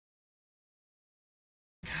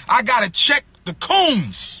I gotta check the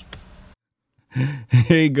coons.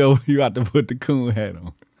 Here you go. You got to put the coon hat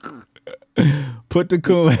on. Put the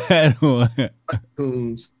coon hat on.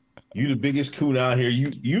 Coons. You the biggest coon out here.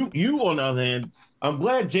 You on the other hand, I'm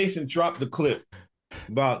glad Jason dropped the clip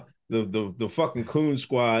about the fucking coon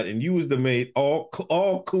squad, and you was the mate all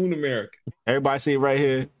coon America. Everybody see it right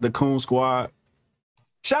here, the coon squad.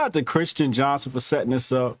 Shout out to Christian Johnson for setting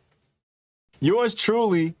this up. Yours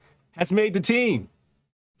truly has made the team.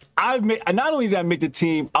 Not only did I make the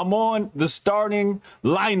team, I'm on the starting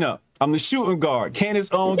lineup. I'm the shooting guard. Candace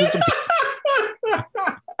Owens is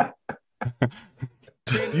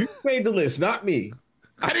You made the list, not me.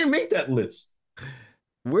 I didn't make that list.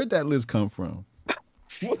 Where'd that list come from?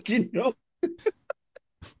 Fucking no.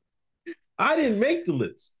 I didn't make the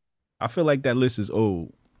list. I feel like that list is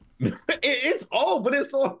old. It's old, but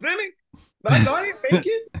it's authentic. I didn't make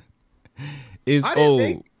it. It's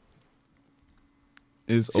old.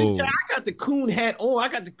 It's old. Yeah, I got the coon hat on. I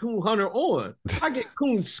got the coon hunter on. I get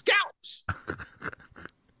coon scalps.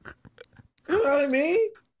 You know what I mean?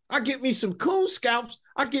 I get me some coon scalps.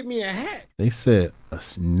 I get me a hat. They said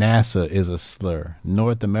NASA is a slur.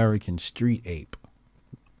 North American street ape.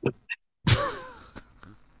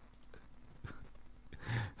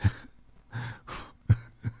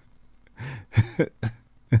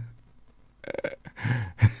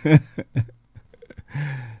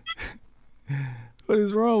 What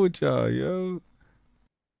is wrong with y'all, yo?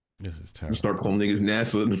 This is terrible. Start calling niggas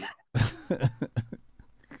NASA.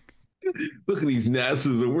 Look at these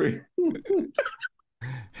NASAs away.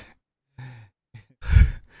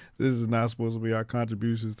 This is not supposed to be our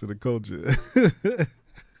contributions to the culture.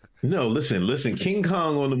 No, listen. King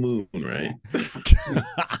Kong on the moon, right?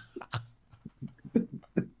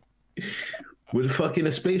 With fucking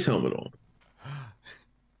a space helmet on.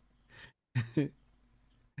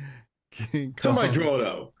 Somebody draw it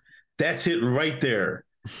out. That's it right there.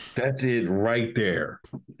 That's it right there.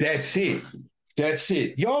 That's it.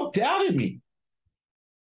 Y'all doubted me.